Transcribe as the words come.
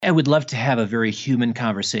I would love to have a very human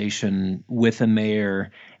conversation with a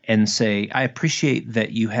mayor and say, I appreciate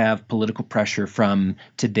that you have political pressure from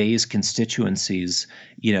today's constituencies,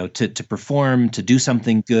 to perform, to do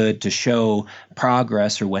something good, to show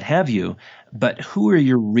progress or what have you. But who are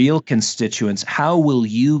your real constituents? How will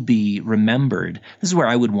you be remembered? This is where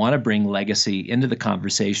I would want to bring legacy into the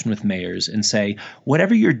conversation with mayors and say,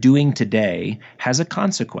 whatever you're doing today has a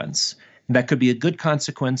consequence. That could be a good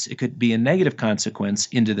consequence. It could be a negative consequence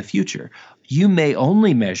into the future. You may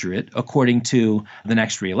only measure it according to the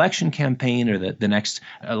next reelection campaign or the next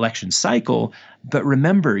election cycle. But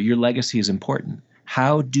remember, your legacy is important.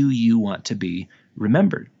 How do you want to be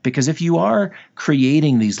remembered? Because if you are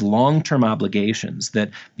creating these long-term obligations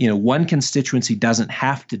that, one constituency doesn't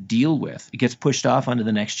have to deal with, it gets pushed off onto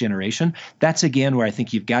the next generation, that's again where I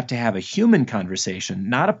think you've got to have a human conversation,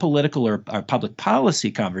 not a political or public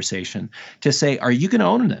policy conversation, to say, are you going to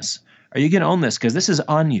own this? Are you going to own this? Because this is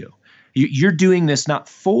on you. You're doing this not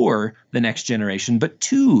for the next generation, but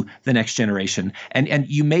to the next generation. And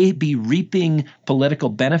you may be reaping political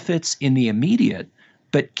benefits in the immediate,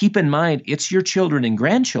 but keep in mind, it's your children and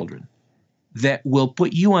grandchildren that will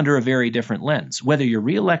put you under a very different lens. Whether you're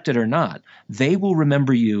reelected or not, they will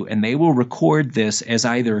remember you and they will record this as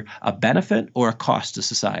either a benefit or a cost to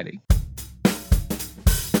society.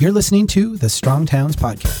 You're listening to the Strong Towns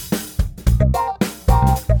Podcast.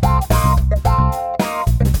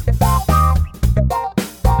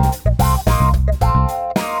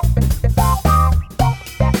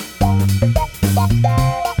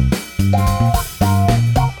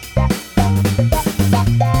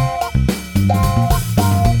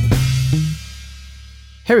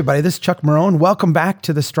 Hey everybody, this is Chuck Marone. Welcome back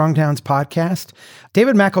to the Strong Towns Podcast.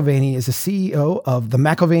 David McAlvany is the CEO of the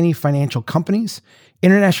McAlvany Financial Companies,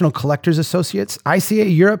 International Collectors Associates,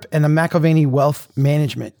 ICA Europe, and the McAlvany Wealth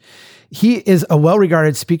Management. He is a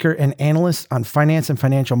well-regarded speaker and analyst on finance and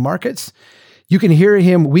financial markets. You can hear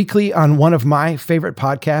him weekly on one of my favorite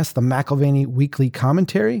podcasts, the McAlvany Weekly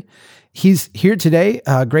Commentary. He's here today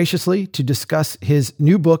graciously to discuss his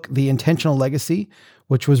new book, The Intentional Legacy,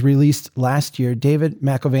 which was released last year. David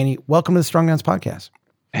McAlvany, welcome to the Strong Towns Podcast.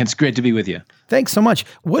 It's great to be with you. Thanks so much.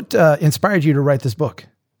 What inspired you to write this book?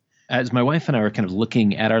 As my wife and I were kind of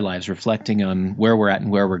looking at our lives, reflecting on where we're at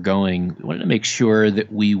and where we're going, we wanted to make sure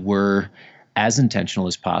that we were as intentional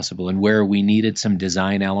as possible, and where we needed some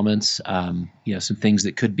design elements, some things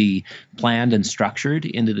that could be planned and structured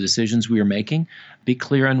into the decisions we were making. Be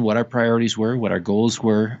clear on what our priorities were, what our goals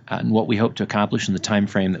were, and what we hope to accomplish in the time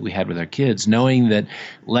frame that we had with our kids, knowing that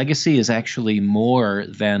legacy is actually more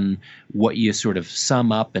than what you sort of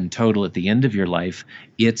sum up and total at the end of your life.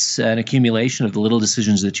 It's an accumulation of the little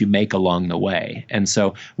decisions that you make along the way. And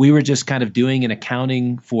so we were just kind of doing an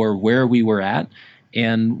accounting for where we were at,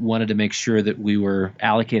 and wanted to make sure that we were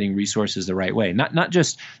allocating resources the right way. Not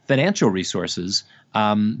just financial resources,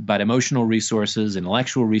 but emotional resources,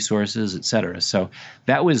 intellectual resources, et cetera. So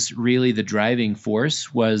that was really the driving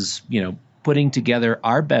force, was, putting together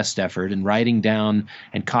our best effort and writing down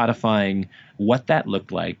and codifying what that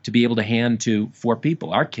looked like to be able to hand to 4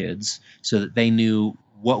 people, our kids, so that they knew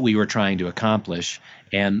what we were trying to accomplish,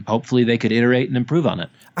 and hopefully they could iterate and improve on it.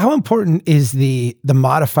 How important is the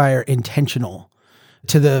modifier intentional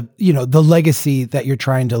to the legacy that you're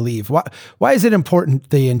trying to leave? Why is it important,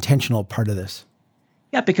 the intentional part of this?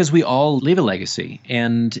 Yeah, because we all leave a legacy,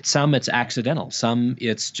 and some it's accidental. Some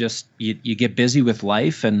it's just you get busy with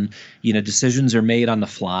life, and decisions are made on the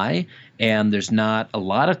fly, and there's not a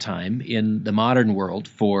lot of time in the modern world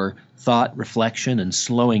for thought, reflection, and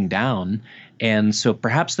slowing down. And so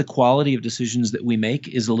perhaps the quality of decisions that we make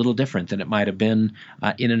is a little different than it might have been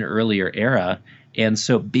in an earlier era. And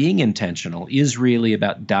so being intentional is really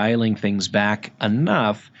about dialing things back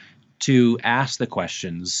enough to ask the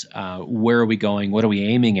questions, where are we going? What are we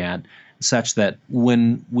aiming at? Such that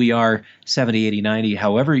when we are 70, 80, 90,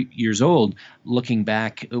 however years old, looking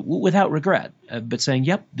back without regret, but saying,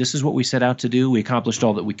 yep, this is what we set out to do. We accomplished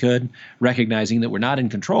all that we could, recognizing that we're not in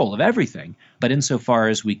control of everything, but insofar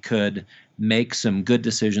as we could make some good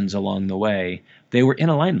decisions along the way, they were in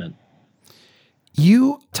alignment.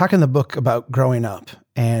 You talk in the book about growing up,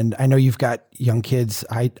 and I know you've got young kids.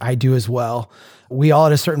 I do as well. We all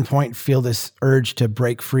at a certain point feel this urge to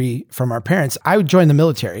break free from our parents. I joined the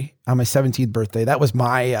military on my 17th birthday. That was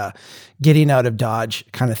my getting out of Dodge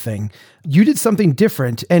kind of thing. You did something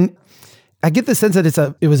different, and I get the sense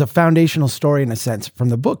that it was a foundational story in a sense from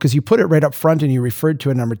the book, because you put it right up front and you referred to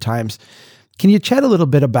it a number of times. Can you chat a little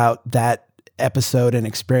bit about that episode and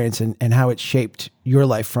experience and how it shaped your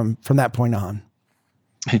life from that point on?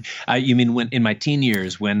 You mean when in my teen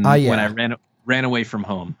years when I ran away from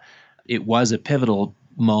home? It was a pivotal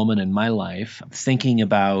moment in my life, thinking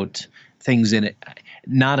about things in it,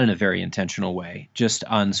 not in a very intentional way, just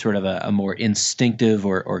on sort of a more instinctive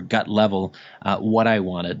or gut level, what I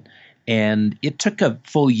wanted. And it took a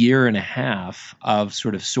full year and a half of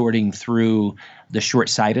sort of sorting through the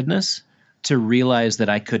short-sightedness to realize that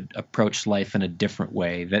I could approach life in a different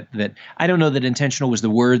way. That I don't know that intentional was the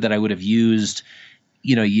word that I would have used,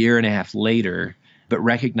 a year and a half later, but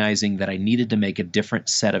recognizing that I needed to make a different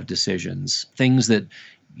set of decisions, things that,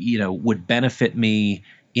 would benefit me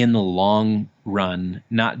in the long run,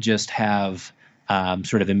 not just have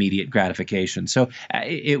sort of immediate gratification. So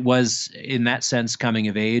it was, in that sense, coming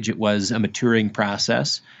of age. It was a maturing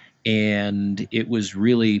process. And it was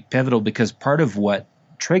really pivotal because part of what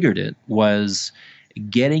triggered it was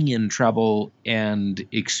getting in trouble and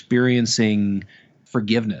experiencing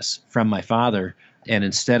forgiveness from my father. And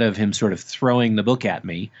instead of him sort of throwing the book at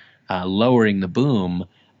me, lowering the boom,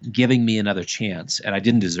 giving me another chance. And I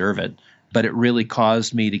didn't deserve it, but it really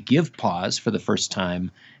caused me to give pause for the first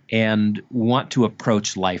time and want to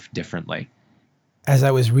approach life differently. As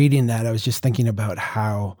I was reading that, I was just thinking about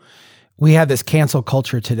how we have this cancel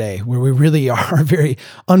culture today where we really are very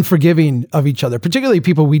unforgiving of each other, particularly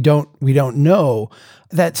people we don't know.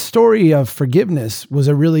 That story of forgiveness was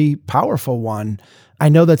a really powerful one. I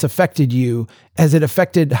know that's affected you. Has it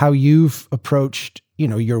affected how you've approached,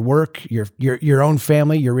 your work, your own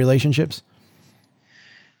family, your relationships?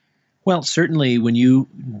 Well, certainly when you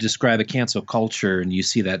describe a cancel culture and you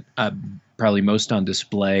see that probably most on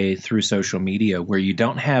display through social media, where you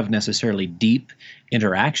don't have necessarily deep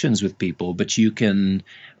interactions with people, but you can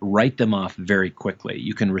write them off very quickly.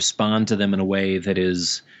 You can respond to them in a way that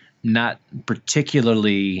is not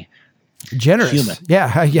particularly generous. Human.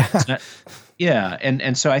 Yeah, yeah. Yeah.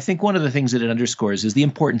 And so I think one of the things that it underscores is the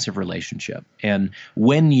importance of relationship. And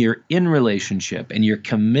when you're in relationship and you're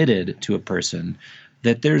committed to a person,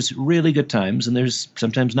 that there's really good times and there's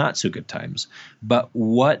sometimes not so good times. But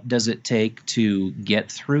what does it take to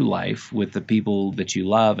get through life with the people that you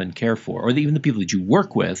love and care for, or even the people that you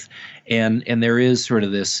work with? And there is sort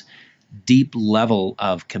of this deep level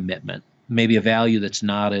of commitment, maybe a value that's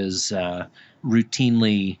not as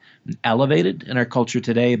routinely elevated in our culture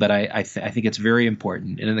today, but I think it's very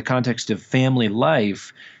important. And in the context of family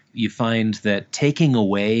life, you find that taking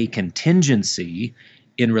away contingency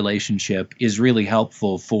in relationship is really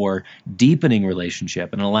helpful for deepening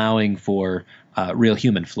relationship and allowing for real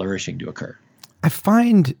human flourishing to occur. I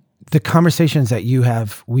find the conversations that you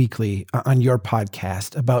have weekly on your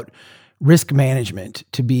podcast about risk management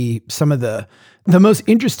to be some of the most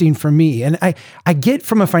interesting for me. And I get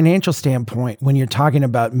from a financial standpoint when you're talking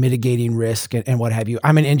about mitigating risk and what have you.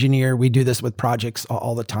 I'm an engineer. We do this with projects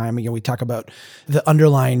all the time. We talk about the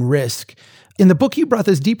underlying risk. In the book, you brought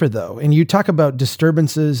this deeper, though, and you talk about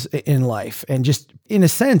disturbances in life. And just in a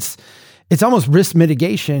sense, it's almost risk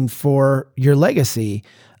mitigation for your legacy.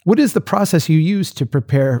 What is the process you use to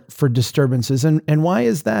prepare for disturbances? And why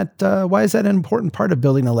is that an important part of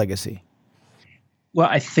building a legacy? Well,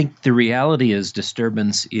 I think the reality is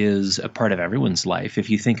disturbance is a part of everyone's life. If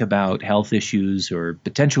you think about health issues or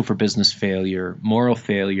potential for business failure, moral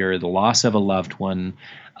failure, the loss of a loved one,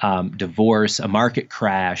 divorce, a market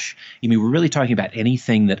crash, we're really talking about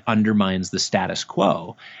anything that undermines the status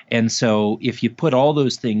quo. And so if you put all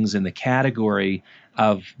those things in the category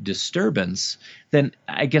of disturbance, then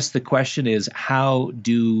I guess the question is, how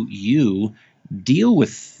do you deal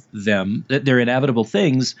with them? That they're inevitable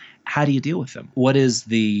things. How do you deal with them? What is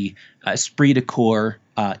the esprit de corps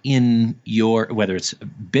in your, whether it's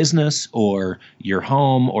business or your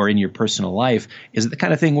home or in your personal life? Is it the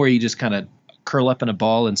kind of thing where you just kind of curl up in a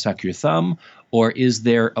ball and suck your thumb? Or is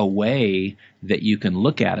there a way that you can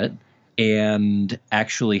look at it and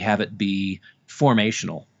actually have it be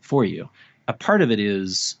formational for you? A part of it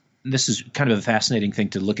is, this is kind of a fascinating thing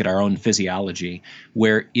to look at our own physiology,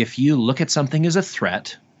 where if you look at something as a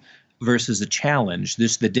threat versus a challenge,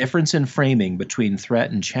 the difference in framing between threat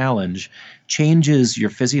and challenge changes your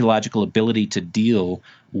physiological ability to deal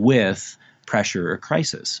with pressure or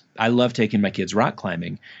crisis. I love taking my kids rock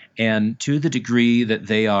climbing, and to the degree that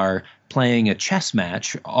they are playing a chess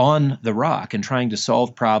match on the rock and trying to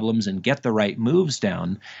solve problems and get the right moves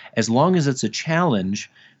down, as long as it's a challenge,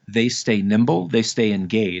 they stay nimble, they stay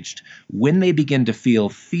engaged. When they begin to feel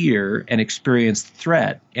fear and experience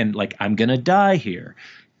threat and like, I'm going to die here,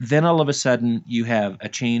 then all of a sudden you have a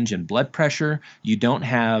change in blood pressure. You don't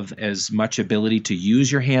have as much ability to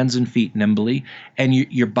use your hands and feet nimbly, and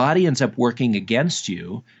your body ends up working against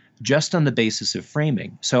you just on the basis of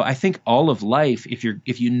framing. So I think all of life, if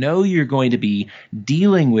you know you're going to be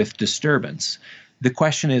dealing with disturbance, the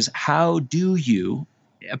question is, how do you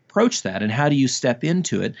approach that, and how do you step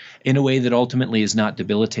into it in a way that ultimately is not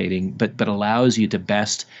debilitating, but allows you to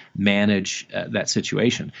best manage that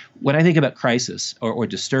situation? When I think about crisis or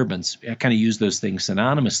disturbance, I kind of use those things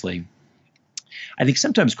synonymously. I think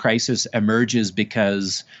sometimes crisis emerges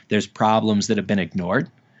because there's problems that have been ignored,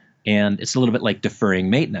 and it's a little bit like deferring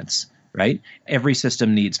maintenance, right? Every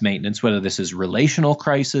system needs maintenance, whether this is relational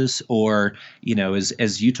crisis or,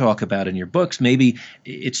 as you talk about in your books, maybe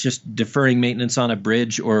it's just deferring maintenance on a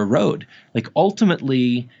bridge or a road. Like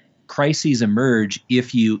ultimately, crises emerge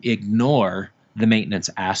if you ignore the maintenance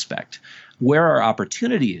aspect. Where our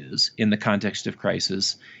opportunity is in the context of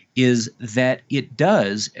crisis is that it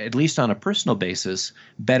does, at least on a personal basis,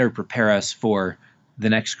 better prepare us for the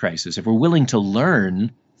next crisis. If we're willing to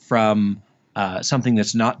learn from something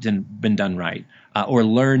that's not been done right, or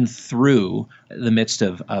learn through the midst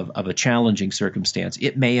of a challenging circumstance,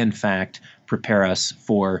 it may in fact prepare us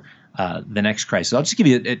for the next crisis. I'll just give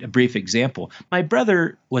you a brief example. My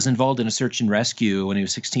brother was involved in a search and rescue when he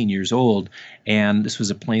was 16 years old, and this was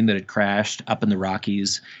a plane that had crashed up in the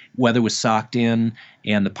Rockies. Weather was socked in,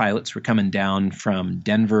 and the pilots were coming down from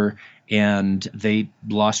Denver, and they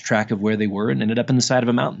lost track of where they were and ended up in the side of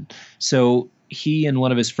a mountain. So he and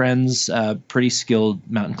one of his friends, pretty skilled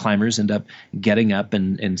mountain climbers, end up getting up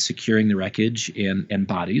and securing the wreckage and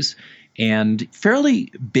bodies, and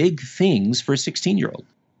fairly big things for a 16-year-old.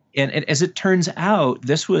 And as it turns out,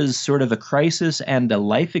 this was sort of a crisis and a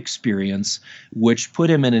life experience which put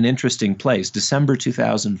him in an interesting place. December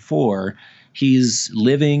 2004, he's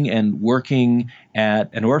living and working at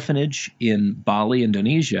an orphanage in Bali,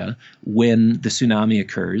 Indonesia, when the tsunami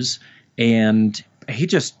occurs. And he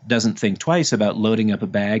just doesn't think twice about loading up a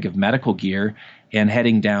bag of medical gear and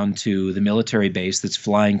heading down to the military base that's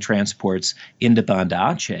flying transports into Banda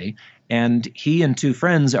Aceh. And he and two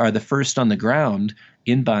friends are the first on the ground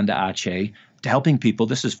in Banda Aceh to helping people.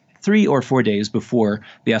 This is 3 or 4 days before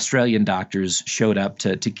the Australian doctors showed up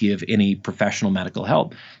to give any professional medical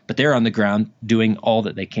help. But they're on the ground doing all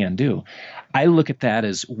that they can do. I look at that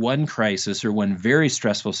as one crisis or one very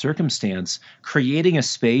stressful circumstance, creating a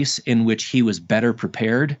space in which he was better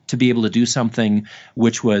prepared to be able to do something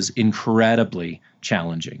which was incredibly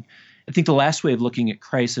challenging. I think the last way of looking at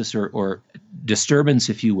crisis or disturbance,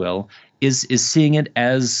 if you will, is seeing it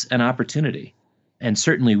as an opportunity. And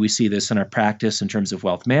certainly we see this in our practice in terms of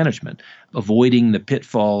wealth management. Avoiding the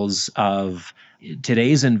pitfalls of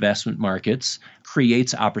today's investment markets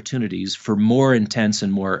creates opportunities for more intense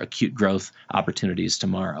and more acute growth opportunities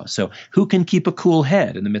tomorrow. So who can keep a cool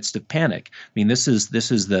head in the midst of panic? I mean, this is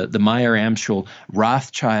the Meyer Amschel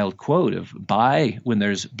Rothschild quote of buy when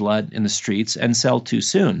there's blood in the streets and sell too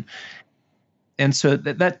soon. And so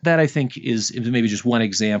that I think is maybe just one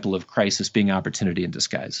example of crisis being opportunity in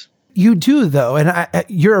disguise. You do, though, and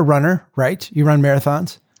you're a runner, right? You run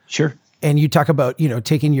marathons? Sure. And you talk about,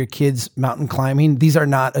 taking your kids mountain climbing. These are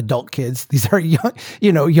not adult kids. These are young,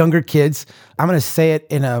 younger kids. I'm going to say it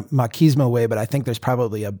in a machismo way, but I think there's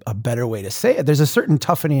probably a better way to say it. There's a certain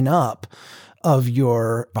toughening up of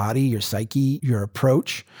your body, your psyche, your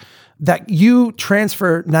approach that you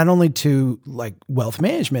transfer not only to like wealth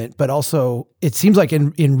management, but also it seems like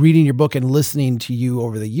in reading your book and listening to you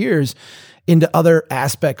over the years into other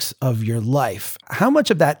aspects of your life. How much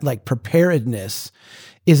of that like preparedness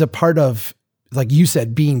is a part of, like you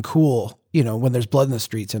said, being cool, when there's blood in the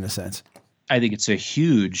streets in a sense? I think it's a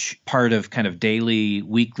huge part of kind of daily,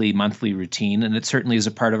 weekly, monthly routine. And it certainly is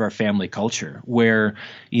a part of our family culture where,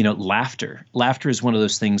 laughter is one of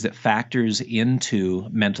those things that factors into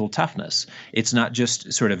mental toughness. It's not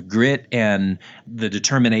just sort of grit and the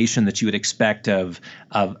determination that you would expect of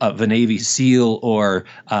a Navy SEAL or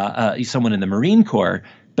someone in the Marine Corps.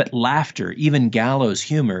 But laughter, even gallows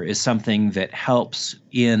humor, is something that helps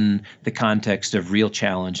in the context of real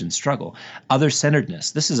challenge and struggle.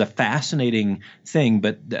 Other-centeredness. This is a fascinating thing,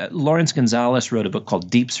 but Lawrence Gonzalez wrote a book called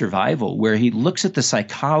Deep Survival, where he looks at the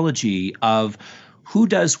psychology of who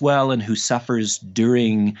does well and who suffers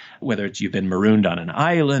during, whether it's you've been marooned on an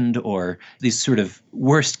island or these sort of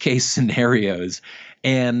worst-case scenarios.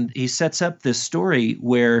 And he sets up this story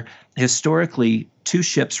where historically 2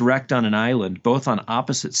 ships wrecked on an island, both on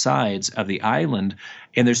opposite sides of the island,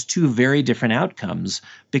 and there's 2 very different outcomes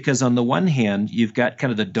because on the one hand, you've got kind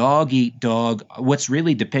of the dog eat dog, what's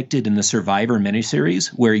really depicted in the Survivor miniseries,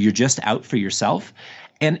 where you're just out for yourself.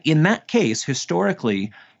 And in that case,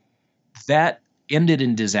 historically, that ended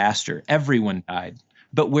in disaster. Everyone died.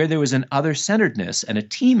 But where there was an other-centeredness and a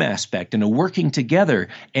team aspect and a working together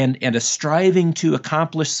and a striving to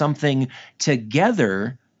accomplish something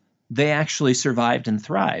together, they actually survived and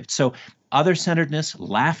thrived. So other-centeredness,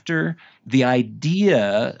 laughter, the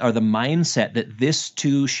idea or the mindset that this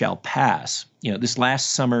too shall pass. This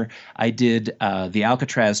last summer I did the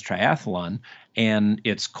Alcatraz triathlon, and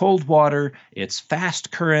it's cold water, it's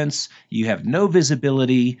fast currents, you have no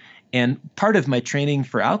visibility. And part of my training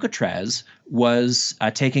for Alcatraz was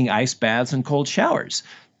taking ice baths and cold showers.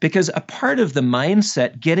 Because a part of the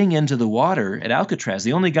mindset getting into the water at Alcatraz,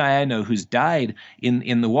 the only guy I know who's died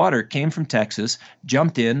in the water came from Texas,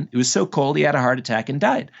 jumped in. It was so cold, he had a heart attack and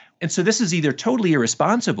died. And so this is either totally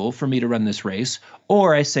irresponsible for me to run this race,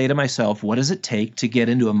 or I say to myself, what does it take to get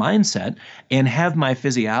into a mindset and have my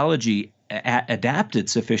physiology adapted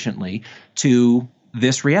sufficiently to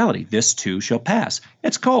this reality? This too shall pass.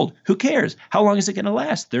 It's cold. Who cares? How long is it going to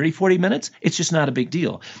last? 30, 40 minutes? It's just not a big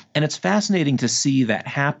deal. And it's fascinating to see that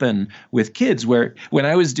happen with kids, where when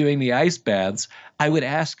I was doing the ice baths, I would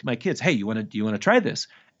ask my kids, hey, do you want to try this?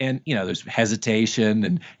 And, there's hesitation.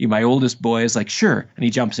 And my oldest boy is like, sure. And he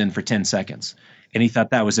jumps in for 10 seconds. And he thought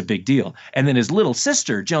that was a big deal. And then his little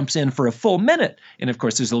sister jumps in for a full minute. And of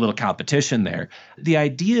course, there's a little competition there. The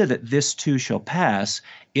idea that this too shall pass,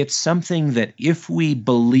 it's something that if we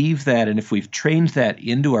believe that and if we've trained that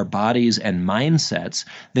into our bodies and mindsets,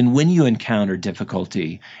 then when you encounter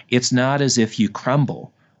difficulty, it's not as if you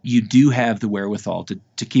crumble. You do have the wherewithal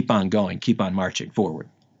to keep on going, keep on marching forward.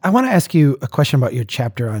 I want to ask you a question about your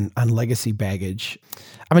chapter on legacy baggage.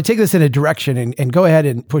 I'm going to take this in a direction and go ahead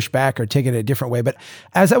and push back or take it a different way. But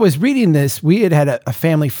as I was reading this, we had a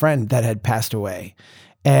family friend that had passed away.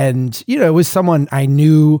 And, it was someone I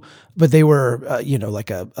knew, but they were, like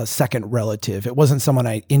a second relative. It wasn't someone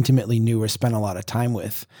I intimately knew or spent a lot of time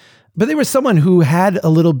with. But they were someone who had a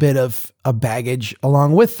little bit of a baggage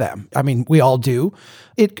along with them. I mean, we all do.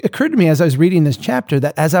 It occurred to me as I was reading this chapter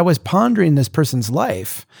that as I was pondering this person's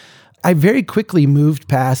life, I very quickly moved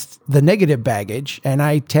past the negative baggage, and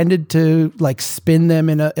I tended to spin them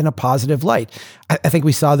in a positive light. I think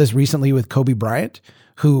we saw this recently with Kobe Bryant,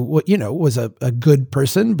 who was a good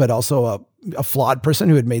person, but also a flawed person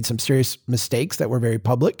who had made some serious mistakes that were very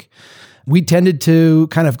public. We tended to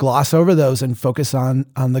kind of gloss over those and focus on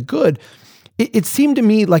the good. It seemed to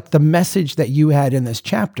me like the message that you had in this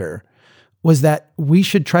chapter was that we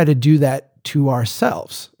should try to do that to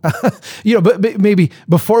ourselves. But maybe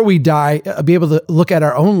before we die, be able to look at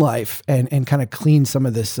our own life and kind of clean some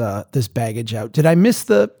of this baggage out. Did I miss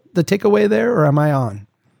the takeaway there, or am I on?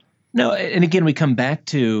 No, and again, we come back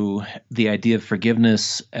to the idea of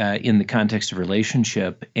forgiveness in the context of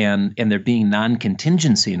relationship and there being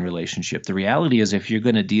non-contingency in relationship. The reality is if you're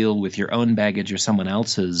going to deal with your own baggage or someone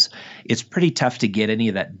else's, it's pretty tough to get any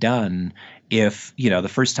of that done if, the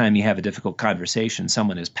first time you have a difficult conversation,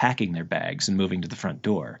 someone is packing their bags and moving to the front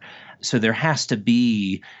door. So there has to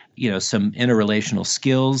be, some interrelational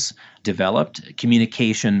skills developed,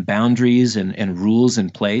 communication boundaries and rules in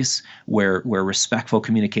place where respectful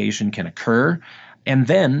communication can occur. And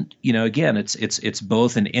then, again, it's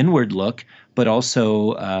both an inward look, but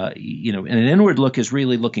also, and an inward look is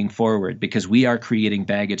really looking forward because we are creating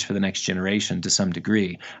baggage for the next generation to some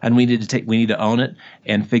degree. And we need to own it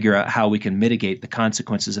and figure out how we can mitigate the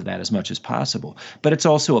consequences of that as much as possible. But it's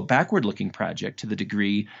also a backward looking project to the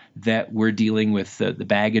degree that we're dealing with the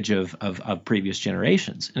baggage of previous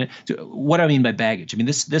generations. And what do I mean by baggage? I mean,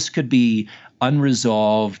 this could be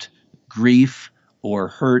unresolved grief or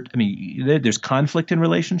hurt. I mean, there's conflict in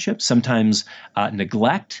relationships, sometimes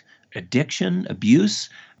neglect, addiction, abuse.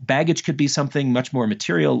 Baggage could be something much more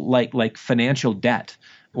material like financial debt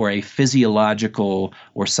or a physiological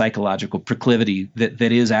or psychological proclivity that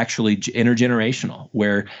is actually intergenerational,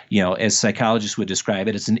 where, as psychologists would describe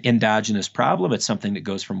it, it's an endogenous problem. It's something that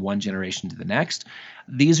goes from one generation to the next.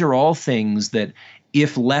 These are all things that,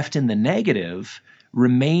 if left in the negative,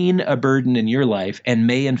 remain a burden in your life and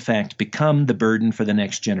may in fact become the burden for the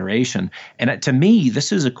next generation. And to me,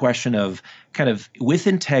 this is a question of kind of with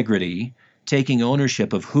integrity, taking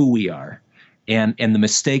ownership of who we are and the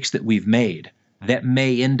mistakes that we've made that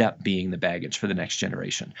may end up being the baggage for the next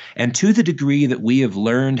generation. And to the degree that we have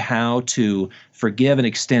learned how to forgive and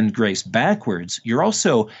extend grace backwards, you're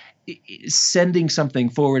also sending something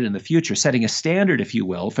forward in the future, setting a standard, if you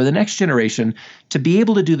will, for the next generation to be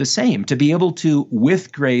able to do the same, to be able to,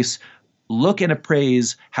 with grace, look and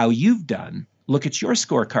appraise how you've done, look at your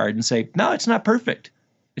scorecard and say, no, it's not perfect.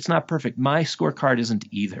 It's not perfect. My scorecard isn't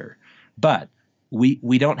either. But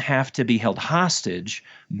we don't have to be held hostage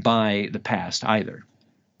by the past either.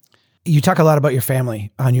 You talk a lot about your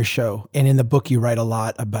family on your show, and in the book you write a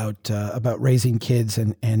lot about raising kids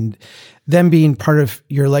and them being part of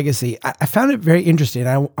your legacy. I found it very interesting.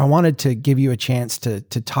 I wanted to give you a chance to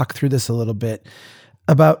talk through this a little bit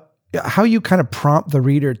about how you kind of prompt the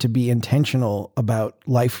reader to be intentional about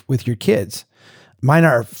life with your kids. Mine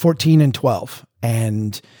are 14 and 12.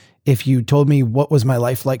 And if you told me what was my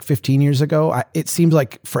life like 15 years ago, it seems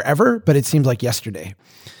like forever, but it seems like yesterday.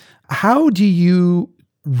 How do you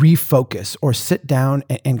refocus or sit down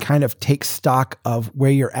and kind of take stock of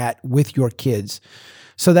where you're at with your kids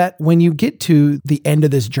so that when you get to the end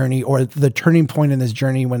of this journey or the turning point in this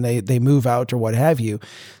journey when they move out or what have you,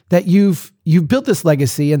 that you've built this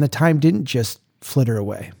legacy and the time didn't just flitter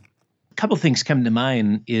away? A couple of things come to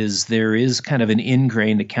mind is there is kind of an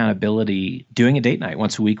ingrained accountability doing a date night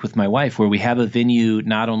once a week with my wife where we have a venue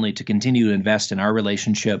not only to continue to invest in our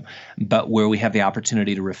relationship, but where we have the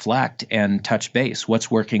opportunity to reflect and touch base.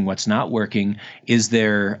 What's working, what's not working? Is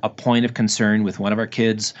there a point of concern with one of our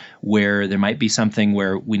kids where there might be something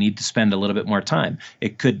where we need to spend a little bit more time?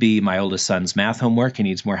 It could be my oldest son's math homework. He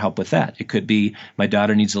needs more help with that. It could be my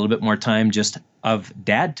daughter needs a little bit more time just of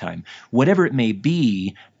dad time. Whatever it may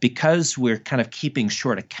be, because we're kind of keeping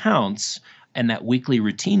short accounts and that weekly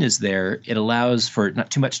routine is there, it allows for not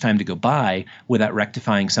too much time to go by without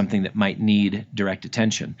rectifying something that might need direct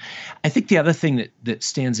attention. I think the other thing that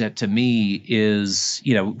stands out to me is,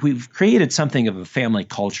 we've created something of a family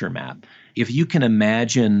culture map. If you can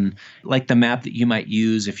imagine like the map that you might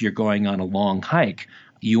use if you're going on a long hike,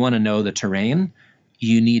 you want to know the terrain.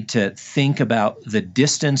 You need to think about the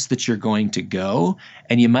distance that you're going to go,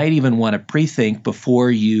 and you might even want to pre-think before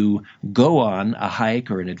you go on a hike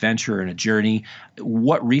or an adventure or a journey,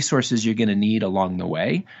 what resources you're going to need along the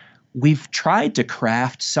way. We've tried to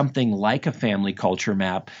craft something like a family culture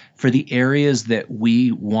map for the areas that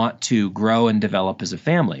we want to grow and develop as a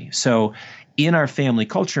family. So in our family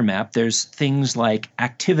culture map, there's things like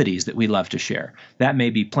activities that we love to share. That may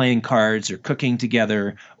be playing cards or cooking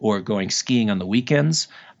together or going skiing on the weekends.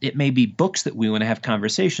 It may be books that we want to have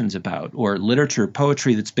conversations about or literature,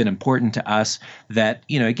 poetry that's been important to us that,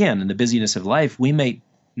 again, in the busyness of life, we may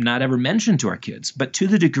not ever mention to our kids. But to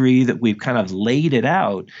the degree that we've kind of laid it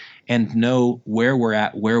out and know where we're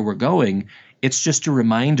at, where we're going, it's just a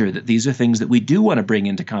reminder that these are things that we do want to bring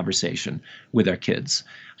into conversation with our kids.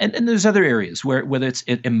 And there's other areas whether it's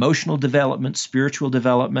emotional development, spiritual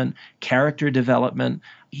development, character development,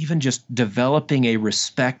 even just developing a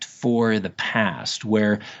respect for the past,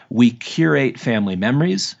 where we curate family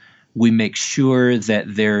memories. We make sure that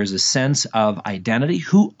there's a sense of identity.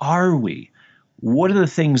 Who are we? What are the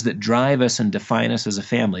things that drive us and define us as a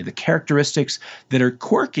family? The characteristics that are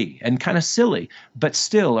quirky and kind of silly, but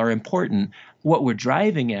still are important. What we're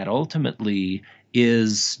driving at ultimately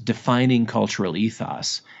is defining cultural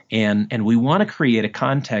ethos. And we want to create a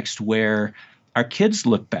context where our kids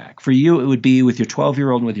look back. For you, it would be with your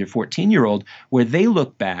 12-year-old and with your 14-year-old, where they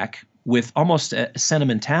look back with almost a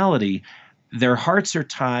sentimentality. Their hearts are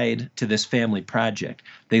tied to this family project.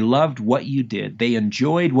 They loved what you did. They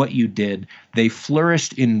enjoyed what you did. They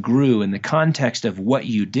flourished and grew in the context of what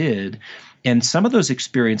you did. And some of those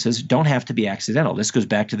experiences don't have to be accidental. This goes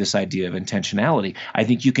back to this idea of intentionality. I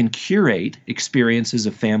think you can curate experiences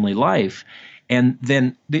of family life. And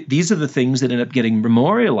then these are the things that end up getting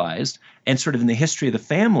memorialized and sort of in the history of the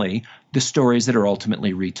family, the stories that are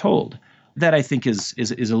ultimately retold. That I think is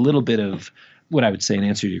a little bit of what I would say in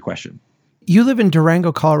answer to your question. You live in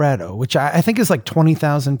Durango, Colorado, which I think is like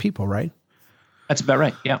 20,000 people, right? That's about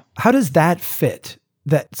right, yeah. How does that fit,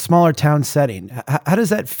 that smaller town setting? How does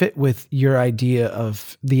that fit with your idea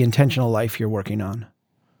of the intentional life you're working on?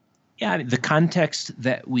 Yeah, I mean, the context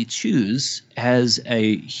that we choose has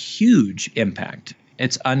a huge impact.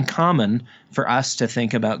 It's uncommon for us to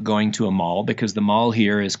think about going to a mall because the mall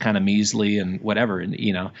here is kind of measly and whatever. And,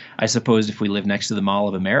 I suppose if we lived next to the Mall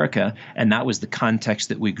of America and that was the context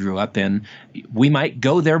that we grew up in, we might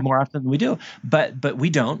go there more often than we do. But we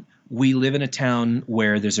don't. We live in a town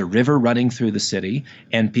where there's a river running through the city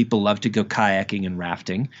and people love to go kayaking and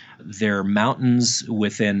rafting. There are mountains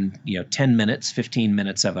within 10 minutes, 15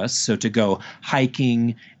 minutes of us. So to go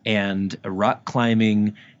hiking and rock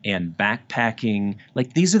climbing and backpacking,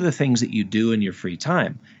 like these are the things that you do in your free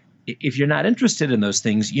time. If you're not interested in those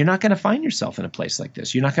things, you're not going to find yourself in a place like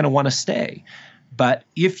this. You're not going to want to stay. But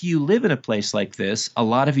if you live in a place like this, a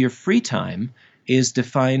lot of your free time is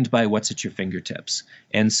defined by what's at your fingertips.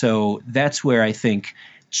 And so that's where I think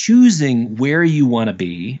choosing where you want to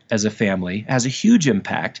be as a family has a huge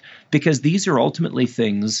impact because these are ultimately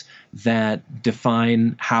things that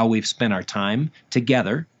define how we've spent our time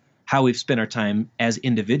together, how we've spent our time as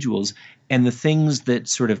individuals, and the things that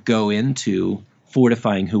sort of go into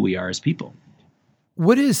fortifying who we are as people.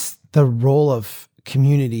 What is the role of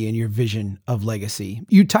community and your vision of legacy.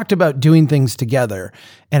 You talked about doing things together.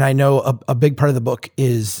 And I know a big part of the book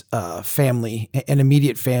is family, an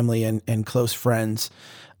immediate family and close friends.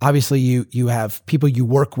 Obviously, you have people you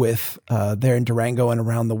work with there in Durango and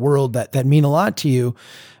around the world that mean a lot to you.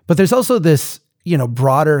 But there's also this,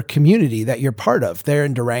 broader community that you're part of there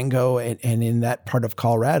in Durango and in that part of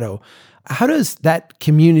Colorado. How does that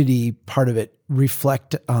community part of it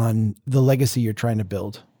reflect on the legacy you're trying to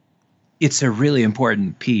build? It's a really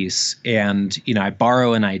important piece. And, I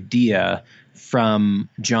borrow an idea from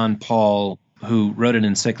John Paul, who wrote an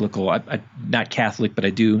encyclical. I'm not Catholic, but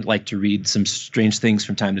I do like to read some strange things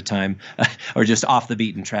from time to time, or just off the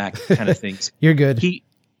beaten track kind of things. You're good.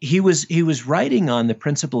 He was writing on the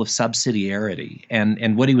principle of subsidiarity,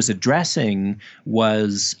 and what he was addressing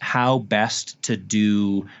was how best to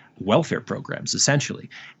do welfare programs, essentially.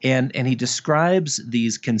 And he describes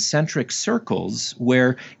these concentric circles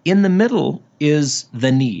where in the middle is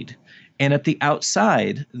the need. And at the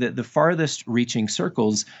outside, the farthest reaching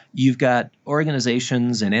circles, you've got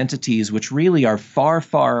organizations and entities which really are far,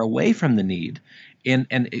 far away from the need. And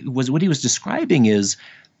what he was describing is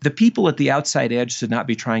the people at the outside edge should not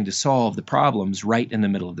be trying to solve the problems right in the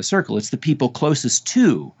middle of the circle. It's the people closest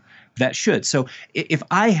to that should. So if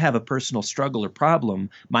I have a personal struggle or problem,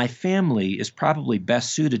 my family is probably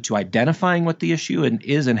best suited to identifying what the issue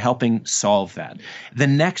is and helping solve that. The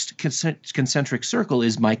next concentric circle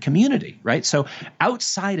is my community, right? So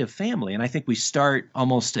outside of family, and I think we start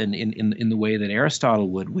almost in the way that Aristotle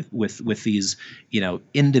would with these,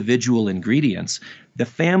 individual ingredients. The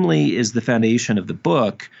family is the foundation of the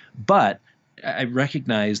book, but I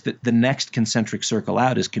recognize that the next concentric circle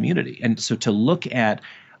out is community. And so to look at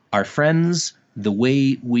our friends, the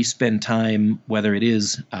way we spend time, whether it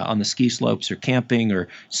is on the ski slopes or camping or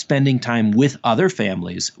spending time with other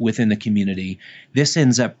families within the community, this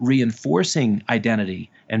ends up reinforcing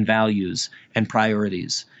identity and values and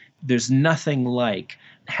priorities. There's nothing like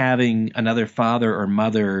having another father or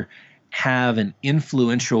mother have an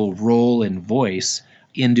influential role and voice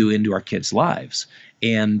into our kids' lives.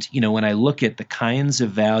 And, when I look at the kinds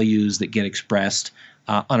of values that get expressed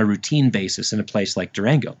on a routine basis in a place like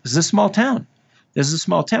Durango. This is a small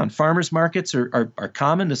town. Farmers markets are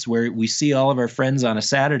common. This is where we see all of our friends on a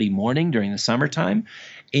Saturday morning during the summertime.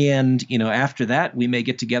 And, after that, we may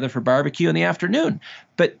get together for barbecue in the afternoon.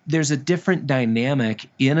 But there's a different dynamic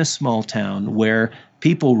in a small town where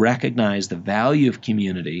people recognize the value of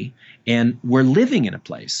community, and we're living in a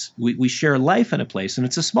place. We share life in a place, and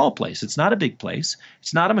it's a small place. It's not a big place.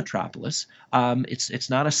 It's not a metropolis. It's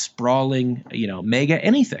not a sprawling, mega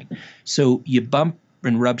anything. So you bump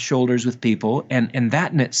and rub shoulders with people, and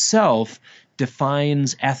that in itself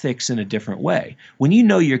defines ethics in a different way. When you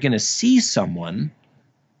know you're going to see someone,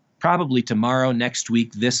 probably tomorrow, next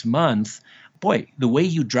week, this month, boy, the way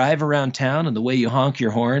you drive around town and the way you honk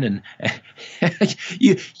your horn, and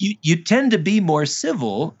you tend to be more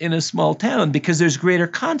civil in a small town because there's greater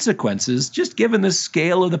consequences just given the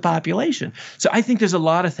scale of the population. So I think there's a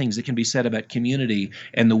lot of things that can be said about community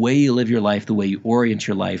and the way you live your life, the way you orient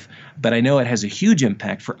your life. But I know it has a huge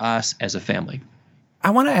impact for us as a family.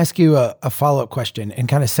 I want to ask you a follow-up question and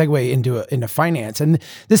kind of segue into finance. And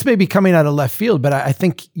this may be coming out of left field, but I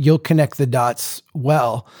think you'll connect the dots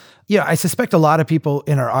well. I suspect a lot of people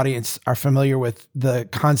in our audience are familiar with the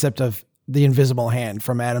concept of the invisible hand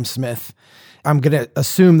from Adam Smith. I'm going to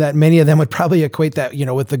assume that many of them would probably equate that,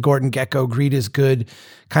 with the Gordon Gekko greed is good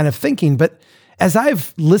kind of thinking. But as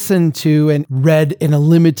I've listened to and read in a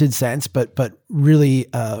limited sense, but really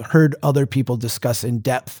heard other people discuss in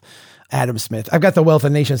depth Adam Smith. I've got The Wealth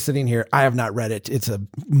of Nations sitting here. I have not read it. It's a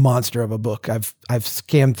monster of a book. I've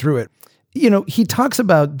scanned through it. He talks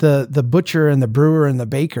about the butcher and the brewer and the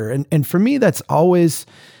baker. And for me, that's always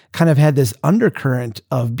kind of had this undercurrent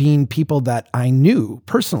of being people that I knew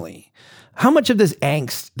personally. How much of this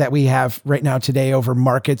angst that we have right now today over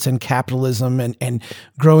markets and capitalism and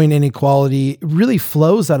growing inequality really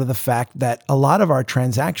flows out of the fact that a lot of our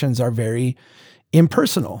transactions are very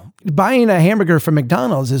impersonal. Buying a hamburger from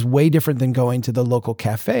McDonald's is way different than going to the local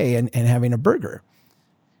cafe and having a burger.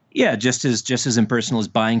 Yeah, just as impersonal as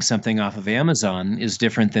buying something off of Amazon is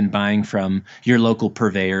different than buying from your local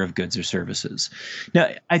purveyor of goods or services. Now,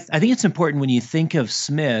 I think it's important when you think of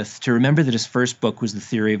Smith to remember that his first book was The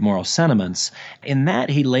Theory of Moral Sentiments. In that,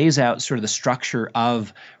 he lays out sort of the structure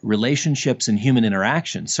of relationships and human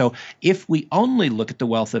interaction. So if we only look at The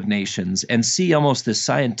Wealth of Nations and see almost this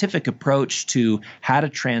scientific approach to how to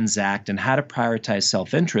transact and how to prioritize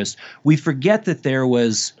self-interest, we forget that there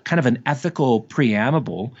was kind of an ethical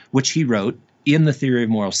preamble which he wrote in the theory of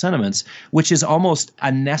moral sentiments, which is almost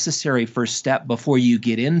a necessary first step before you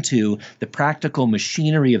get into the practical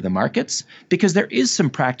machinery of the markets, because there is some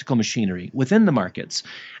practical machinery within the markets.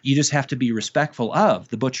 You just have to be respectful of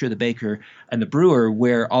the butcher, the baker, and the brewer,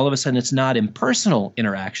 where all of a sudden it's not impersonal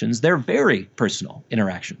interactions, they're very personal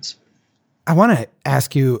interactions. I want to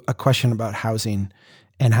ask you a question about housing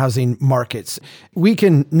and housing markets. We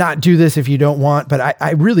can not do this if you don't want, but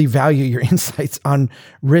I really value your insights on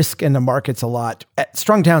risk in the markets a lot. At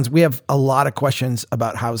Strong Towns, we have a lot of questions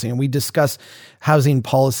about housing, and we discuss housing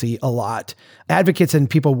policy a lot. Advocates and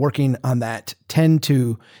people working on that tend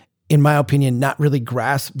to, in my opinion, not really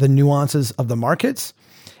grasp the nuances of the markets.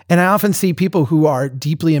 And I often see people who are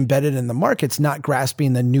deeply embedded in the markets not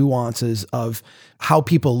grasping the nuances of how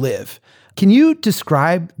people live. Can you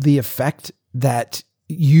describe the effect that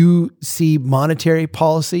you see monetary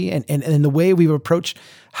policy and the way we've approached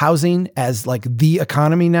housing as like the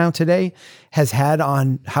economy now today has had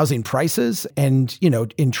on housing prices and,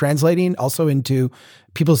 in translating also into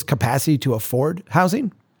people's capacity to afford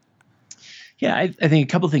housing? Yeah, I think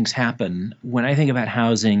a couple of things happen. When I think about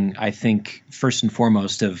housing, I think first and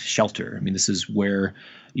foremost of shelter. I mean, this is where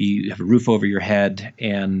you have a roof over your head,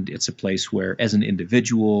 and it's a place where, as an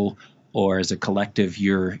individual or as a collective,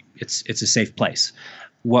 it's a safe place.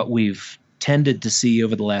 What we've tended to see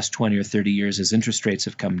over the last 20 or 30 years as interest rates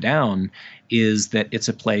have come down is that it's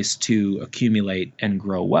a place to accumulate and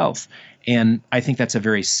grow wealth. And I think that's a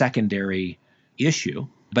very secondary issue,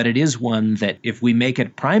 but it is one that if we make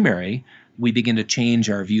it primary, we begin to change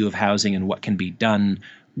our view of housing and what can be done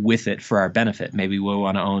with it for our benefit. Maybe we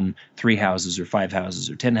want to own 3 houses or 5 houses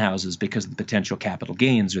or 10 houses because of the potential capital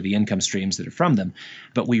gains or the income streams that are from them.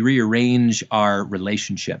 But we rearrange our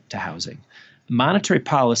relationship to housing. Monetary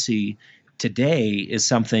policy today is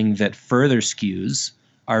something that further skews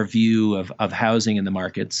our view of housing in the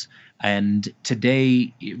markets. And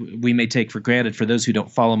today, we may take for granted, for those who don't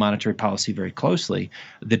follow monetary policy very closely,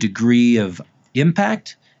 the degree of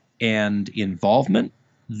impact and involvement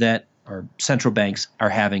that our central banks are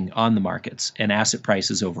having on the markets and asset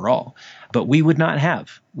prices overall. But we would not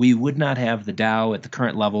have the Dow at the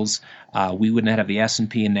current levels. We wouldn't have the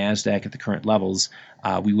S&P and NASDAQ at the current levels.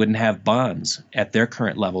 We wouldn't have bonds at their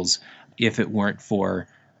current levels if it weren't for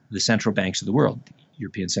the central banks of the world,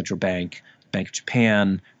 European Central Bank, Bank of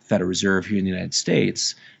Japan, Federal Reserve here in the United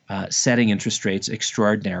States, setting interest rates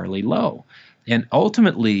extraordinarily low. And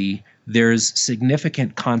ultimately, there's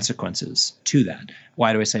significant consequences to that.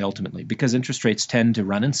 Why do I say ultimately? Because interest rates tend to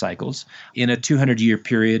run in cycles. In a 200-year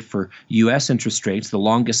period for U.S. interest rates, the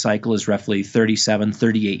longest cycle is roughly 37,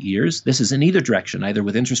 38 years. This is in either direction, either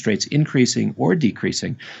with interest rates increasing or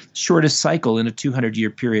decreasing. Shortest cycle in a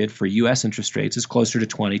 200-year period for U.S. interest rates is closer to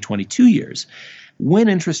 20, 22 years. When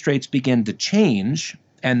interest rates begin to change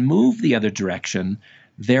and move the other direction,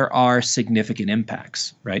 there are significant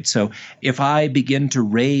impacts, right? So if I begin to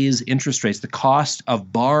raise interest rates, the cost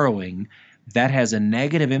of borrowing, that has a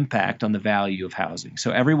negative impact on the value of housing.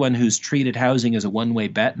 So everyone who's treated housing as a one-way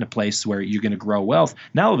bet in a place where you're going to grow wealth,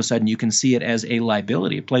 now all of a sudden you can see it as a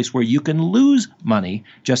liability, a place where you can lose money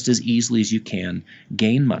just as easily as you can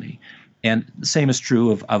gain money. And the same is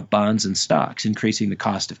true of bonds and stocks. Increasing the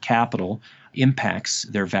cost of capital impacts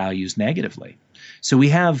their values negatively. So we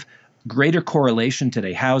have greater correlation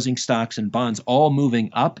today, housing, stocks, and bonds all moving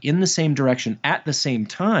up in the same direction at the same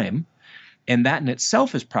time. And that in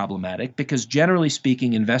itself is problematic because generally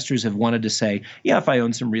speaking, investors have wanted to say, yeah, if I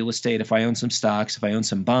own some real estate, if I own some stocks, if I own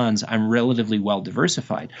some bonds, I'm relatively well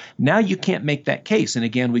diversified. Now you can't make that case. And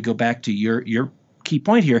again, we go back to your key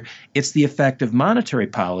point here. It's the effect of monetary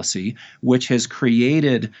policy, which has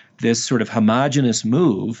created this sort of homogeneous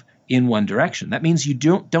move in one direction. That means you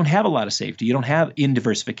don't have a lot of safety. You don't have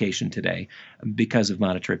diversification today because of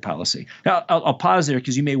monetary policy. Now, I'll pause there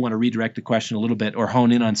because you may want to redirect the question a little bit or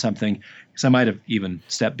hone in on something, because I might have even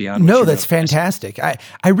stepped beyond. No, that's fantastic.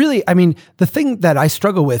 I mean, the thing that I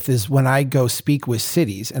struggle with is when I go speak with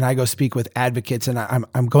cities and I go speak with advocates and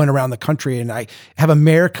I'm going around the country and I have a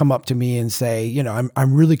mayor come up to me and say,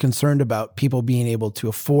 I'm really concerned about people being able to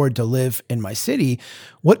afford to live in my city.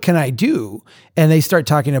 What can I do? And they start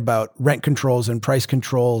talking about rent controls and price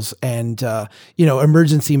controls and,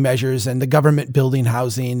 emergency measures and the government building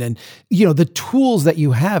housing. And, the tools that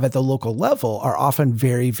you have at the local level are often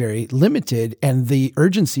very, very limited and the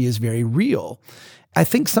urgency is very real. I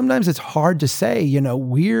think sometimes it's hard to say,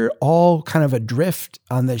 we're all kind of adrift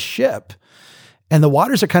on this ship and the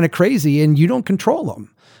waters are kind of crazy and you don't control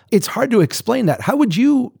them. It's hard to explain that. How would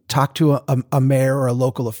you talk to a mayor or a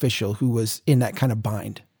local official who was in that kind of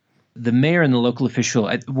bind? The mayor and the local official,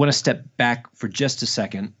 I want to step back for just a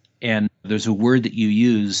second. And there's a word that you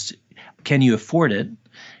used. Can you afford it?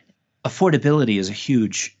 Affordability is a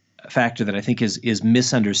huge factor that I think is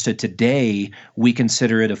misunderstood. Today, we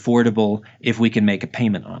consider it affordable if we can make a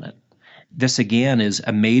payment on it. This, again, is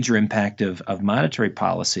a major impact of monetary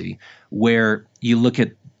policy, where you look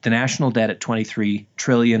at the national debt at 23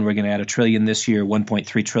 trillion. We're going to add a trillion this year,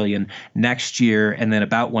 1.3 trillion next year, and then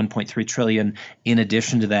about 1.3 trillion in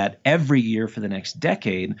addition to that every year for the next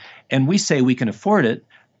decade. And we say we can afford it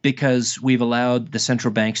because we've allowed the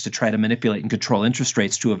central banks to try to manipulate and control interest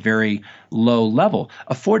rates to a very low level.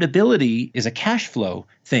 Affordability is a cash flow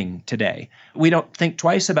thing today. We don't think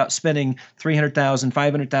twice about spending 300,000,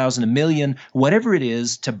 500,000, a million, whatever it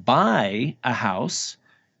is, to buy a house,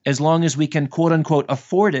 as long as we can, quote unquote,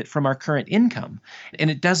 afford it from our current income. And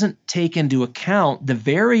it doesn't take into account the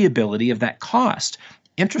variability of that cost.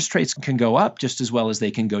 Interest rates can go up just as well as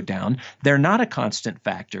they can go down. They're not a constant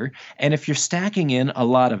factor. And if you're stacking in a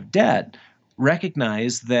lot of debt,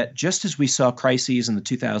 recognize that just as we saw crises in the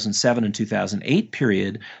 2007 and 2008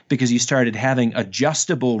 period, because you started having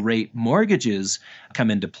adjustable rate mortgages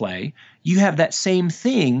come into play, you have that same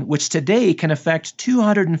thing, which today can affect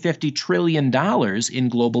 $250 trillion in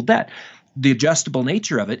global debt. The adjustable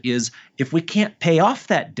nature of it is, if we can't pay off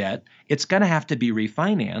that debt, it's going to have to be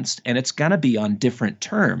refinanced, and it's going to be on different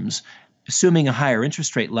terms. Assuming a higher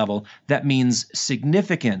interest rate level, that means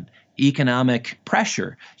significant economic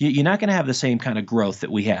pressure. You're not going to have the same kind of growth that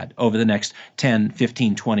we had over the next 10,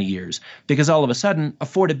 15, 20 years. Because all of a sudden,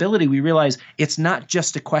 affordability, we realize it's not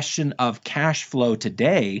just a question of cash flow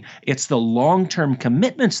today, it's the long-term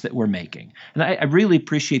commitments that we're making. And I really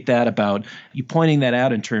appreciate that about you pointing that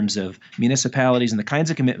out in terms of municipalities and the kinds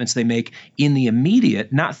of commitments they make in the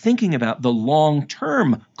immediate, not thinking about the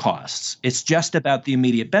long-term costs. It's just about the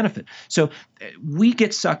immediate benefit. So we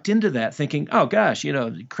get sucked into that thinking, oh gosh,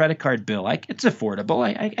 credit card bill, it's affordable.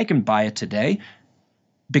 I can buy it today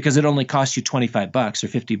because it only costs you $25 or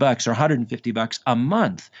 $50 or $150 a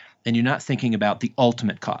month. And you're not thinking about the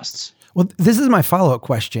ultimate costs. Well, this is my follow-up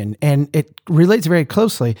question, and it relates very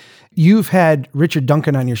closely. You've had Richard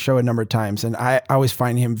Duncan on your show a number of times, and I always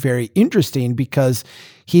find him very interesting because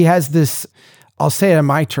he has this, I'll say it in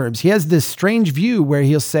my terms, he has this strange view where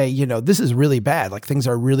he'll say, this is really bad. Like, things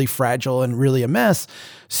are really fragile and really a mess.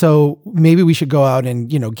 So maybe we should go out and,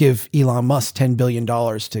 give Elon Musk $10 billion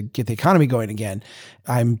to get the economy going again.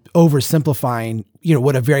 I'm oversimplifying,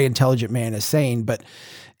 what a very intelligent man is saying. But,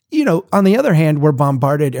 on the other hand, we're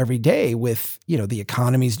bombarded every day with, the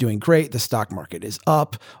economy's doing great. The stock market is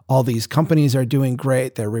up. All these companies are doing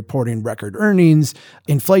great. They're reporting record earnings.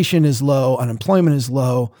 Inflation is low. Unemployment is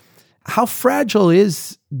low. How fragile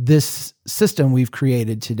is this system we've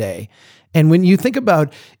created today? And when you think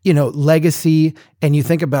about, legacy, and you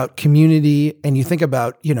think about community, and you think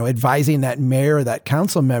about, advising that mayor or that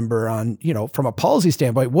council member on, from a policy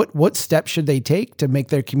standpoint, what steps should they take to make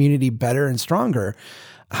their community better and stronger?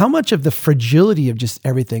 How much of the fragility of just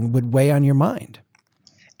everything would weigh on your mind?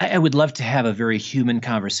 I would love to have a very human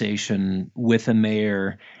conversation with a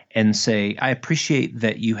mayor and say, I appreciate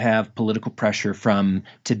that you have political pressure from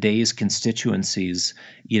today's constituencies,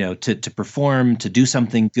 to perform, to do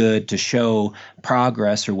something good, to show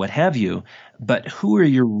progress or what have you. But who are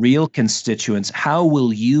your real constituents? How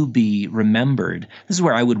will you be remembered? This is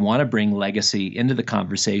where I would want to bring legacy into the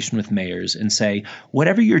conversation with mayors and say,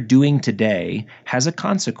 whatever you're doing today has a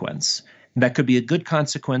consequence. That could be a good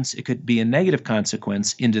consequence. It could be a negative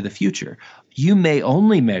consequence into the future. You may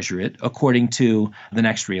only measure it according to the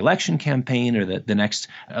next reelection campaign or the next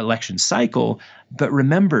election cycle. But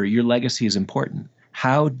remember, your legacy is important.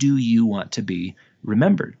 How do you want to be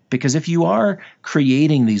remembered? Because if you are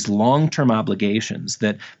creating these long-term obligations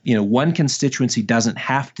that, one constituency doesn't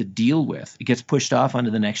have to deal with, it gets pushed off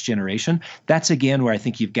onto the next generation, that's again where I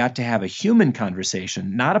think you've got to have a human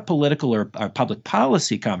conversation, not a political or public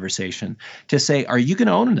policy conversation, to say, are you going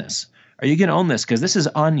to own this? Are you going to own this? Because this is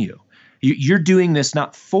on you. You're doing this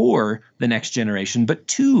not for the next generation, but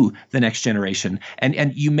to the next generation.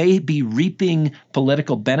 And you may be reaping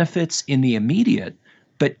political benefits in the immediate,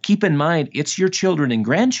 but keep in mind, it's your children and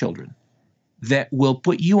grandchildren that will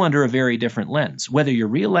put you under a very different lens. Whether you're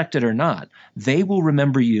reelected or not, they will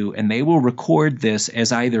remember you and they will record this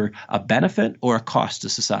as either a benefit or a cost to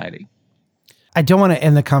society. I don't want to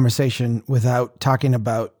end the conversation without talking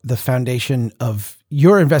about the foundation of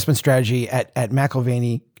your investment strategy at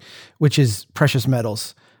McAlvany, which is precious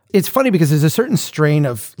metals. It's funny because there's a certain strain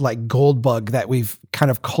of like gold bug that we've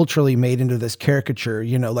kind of culturally made into this caricature,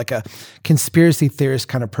 like a conspiracy theorist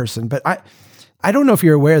kind of person. But I don't know if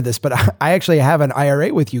you're aware of this, but I actually have an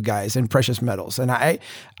IRA with you guys in precious metals. And I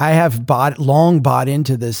have long bought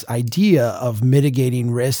into this idea of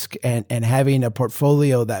mitigating risk and having a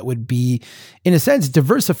portfolio that would be, in a sense,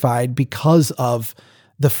 diversified because of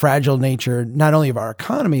the fragile nature, not only of our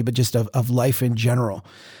economy, but just of life in general.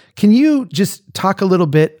 Can you just talk a little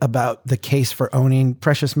bit about the case for owning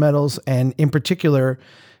precious metals? And in particular,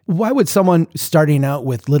 why would someone starting out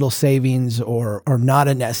with little savings or not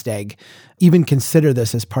a nest egg even consider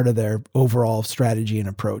this as part of their overall strategy and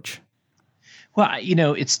approach? Well,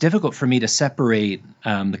 it's difficult for me to separate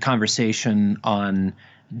the conversation on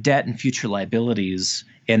debt and future liabilities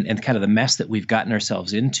and kind of the mess that we've gotten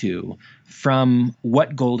ourselves into from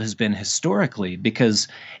what gold has been historically. Because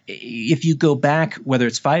if you go back, whether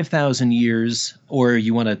it's 5,000 years or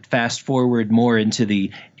you want to fast forward more into the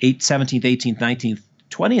 17th, 18th, 19th,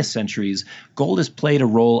 20th centuries, gold has played a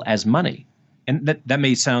role as money. And that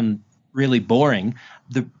may sound really boring.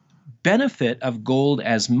 The benefit of gold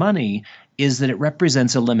as money is that it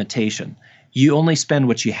represents a limitation. You only spend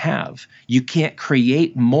what you have. You can't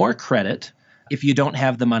create more credit if you don't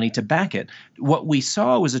have the money to back it. What we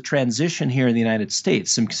saw was a transition here in the United States,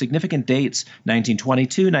 some significant dates,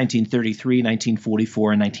 1922, 1933,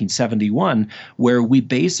 1944, and 1971, where we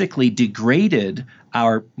basically degraded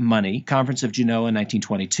our money. Conference of Genoa in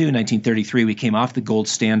 1922, 1933, we came off the gold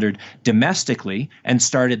standard domestically and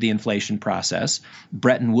started the inflation process.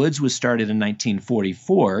 Bretton Woods was started in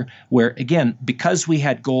 1944, where, again, because we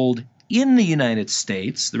had gold in the United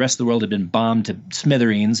States, the rest of the world had been bombed to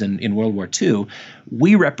smithereens in World War II,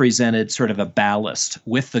 we represented sort of a ballast.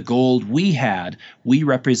 With the gold we had, we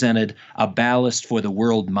represented a ballast for the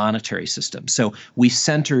world monetary system. So we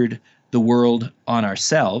centered the world on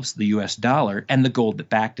ourselves, the US dollar, and the gold that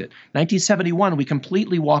backed it. 1971, we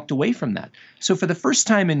completely walked away from that. So for the first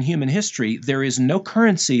time in human history, there is no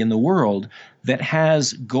currency in the world that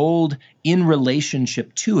has gold in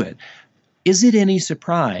relationship to it. Is it any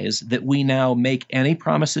surprise that we now make any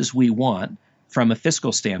promises we want from a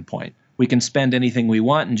fiscal standpoint? We can spend anything we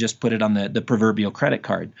want and just put it on the proverbial credit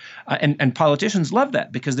card. And politicians love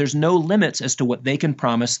that because there's no limits as to what they can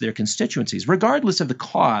promise their constituencies, regardless of the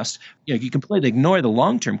cost. You completely ignore the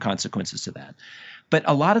long-term consequences to that. But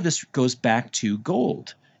a lot of this goes back to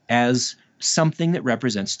gold as something that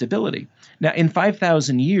represents stability. Now, in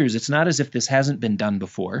 5,000 years, it's not as if this hasn't been done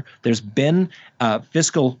before. There's been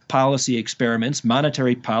fiscal policy experiments,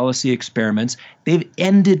 monetary policy experiments. They've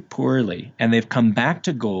ended poorly, and they've come back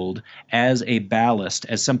to gold as a ballast,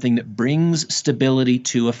 as something that brings stability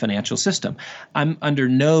to a financial system. I'm under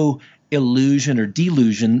no illusion or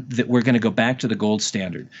delusion that we're going to go back to the gold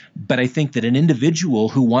standard. But I think that an individual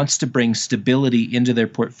who wants to bring stability into their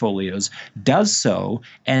portfolios does so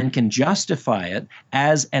and can justify it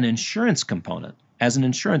as an insurance component.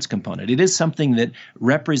 It is something that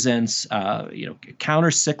represents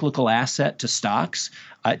counter-cyclical asset to stocks.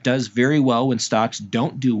 It does very well when stocks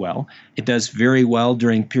don't do well. It does very well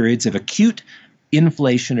during periods of acute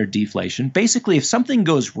inflation or deflation. Basically, if something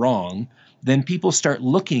goes wrong, then people start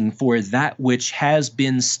looking for that which has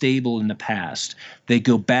been stable in the past. They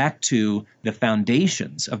go back to the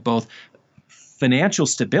foundations of both financial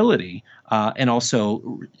stability and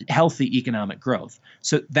also healthy economic growth.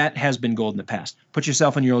 So that has been gold in the past. Put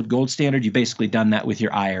yourself on your old gold standard. You've basically done that with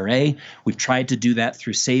your IRA. We've tried to do that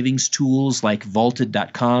through savings tools like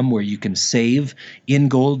vaulted.com, where you can save in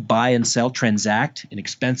gold, buy and sell, transact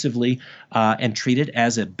inexpensively, and treat it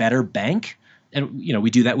as a better bank. And we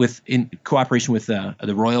do that in cooperation with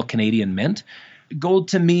the Royal Canadian Mint. Gold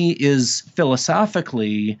to me is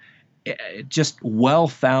philosophically just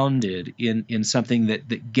well-founded in something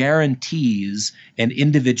that guarantees an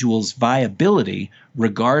individual's viability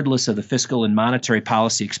regardless of the fiscal and monetary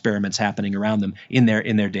policy experiments happening around them in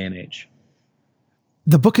their day and age.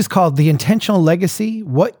 The book is called The Intentional Legacy: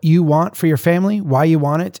 What You Want for Your Family, Why You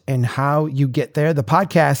Want It, and How You Get There. The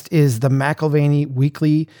podcast is the McAlvany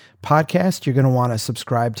Weekly Podcast. You're going to want to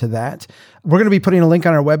subscribe to that. We're going to be putting a link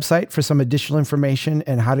on our website for some additional information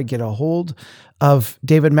and how to get a hold of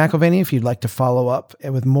David McAlvany if you'd like to follow up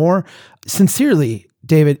with more. Sincerely,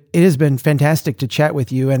 David, it has been fantastic to chat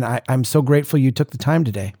with you, and I'm so grateful you took the time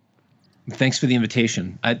today. Thanks for the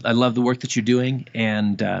invitation. I love the work that you're doing,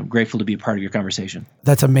 and I'm grateful to be a part of your conversation.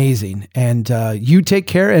 That's amazing. And you take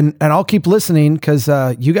care, and I'll keep listening because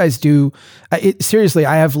you guys do. Seriously,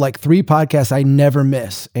 I have like 3 podcasts I never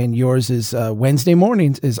miss, and yours is Wednesday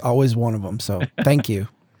mornings is always one of them. So thank you.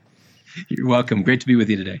 You're welcome. Great to be with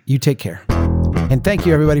you today. You take care. And thank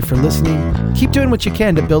you, everybody, for listening. Keep doing what you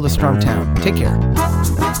can to build a strong town. Take care.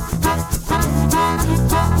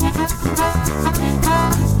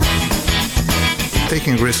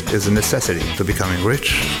 taking risk is a necessity to becoming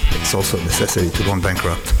rich. It's also a necessity to going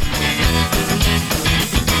bankrupt.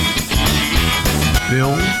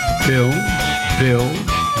 Bill.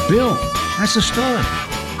 That's the story.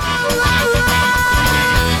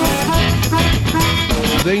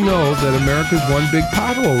 They know that America's one big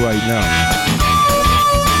pothole right now.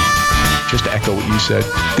 Just to echo what you said,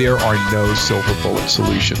 there are no silver bullet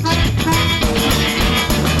solutions.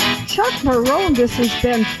 Chuck Marohn, this has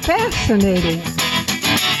been fascinating.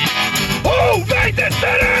 Who made this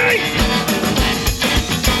city?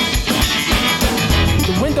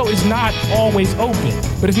 The window is not always open,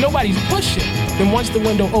 but if nobody's pushing, then once the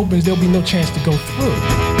window opens, there'll be no chance to go through.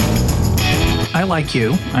 I like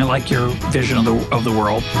you. I like your vision of the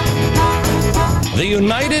world. The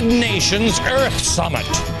United Nations Earth Summit,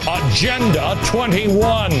 Agenda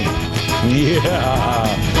 21. Yeah.